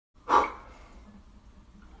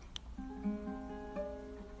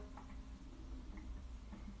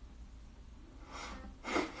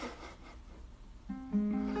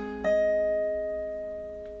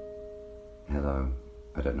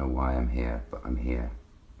know why I'm here, but I'm here.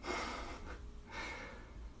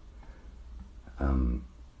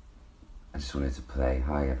 I just wanted to play,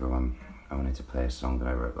 hi everyone, I wanted to play a song that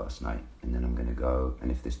I wrote last night, and then I'm going to go, and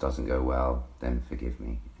if this doesn't go well, then forgive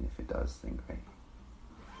me, and if it does, then great.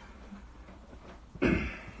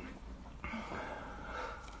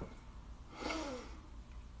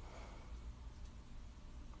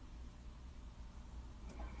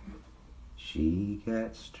 She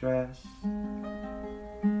gets dressed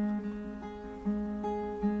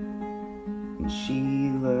and she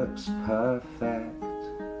looks perfect,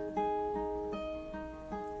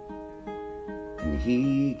 and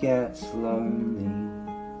he gets lonely.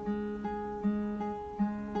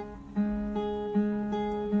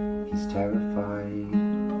 He's terrified.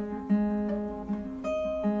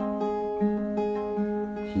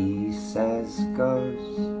 He says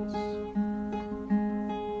ghosts,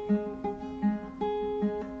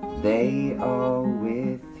 they are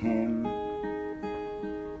with him,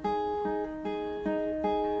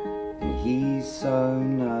 and he's so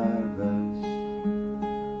nervous,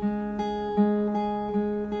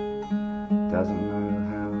 doesn't know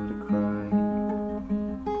how to cry.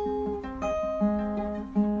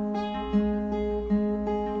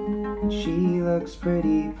 And she looks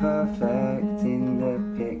pretty perfect in the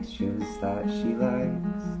pictures that she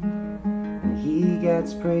likes, and he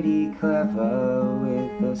gets pretty clever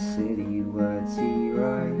with the silly words he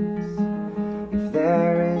writes. If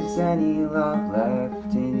there is any love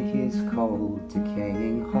left in his cold,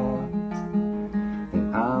 decaying heart,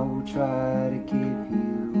 then I will try to give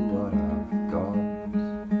you what I've got.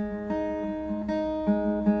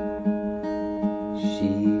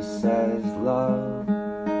 She says love,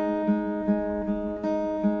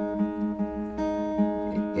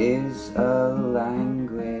 it is a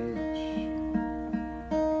language,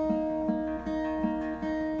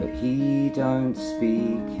 but he don't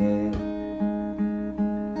speak it.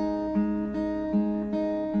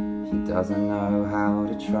 He doesn't know how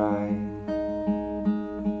to try.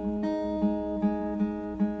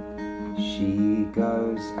 She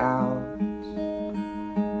goes out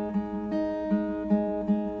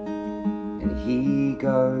and he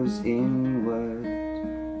goes inward.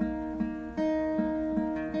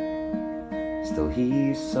 Still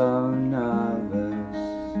he's so nervous,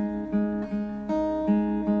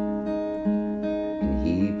 and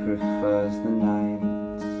he prefers the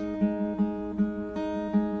nights.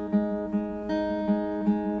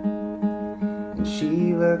 And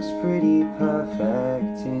she looks pretty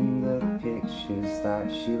perfect in the pictures that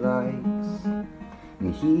she likes,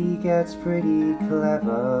 and he gets pretty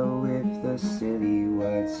clever with the silly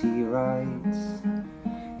words he writes.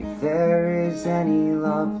 If there is any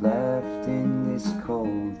love left in this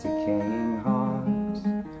cold, decaying heart,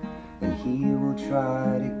 then he will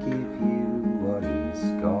try to give you what he's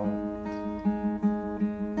got.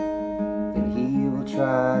 Then he will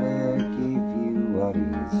try to give you what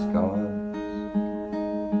he's got.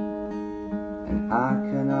 And I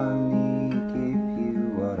can only give you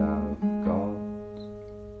what I've got.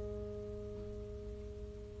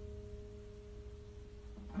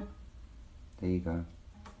 There you go.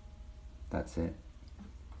 That's it.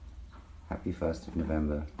 Happy 1st of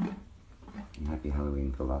November, and happy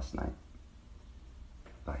Halloween for last night.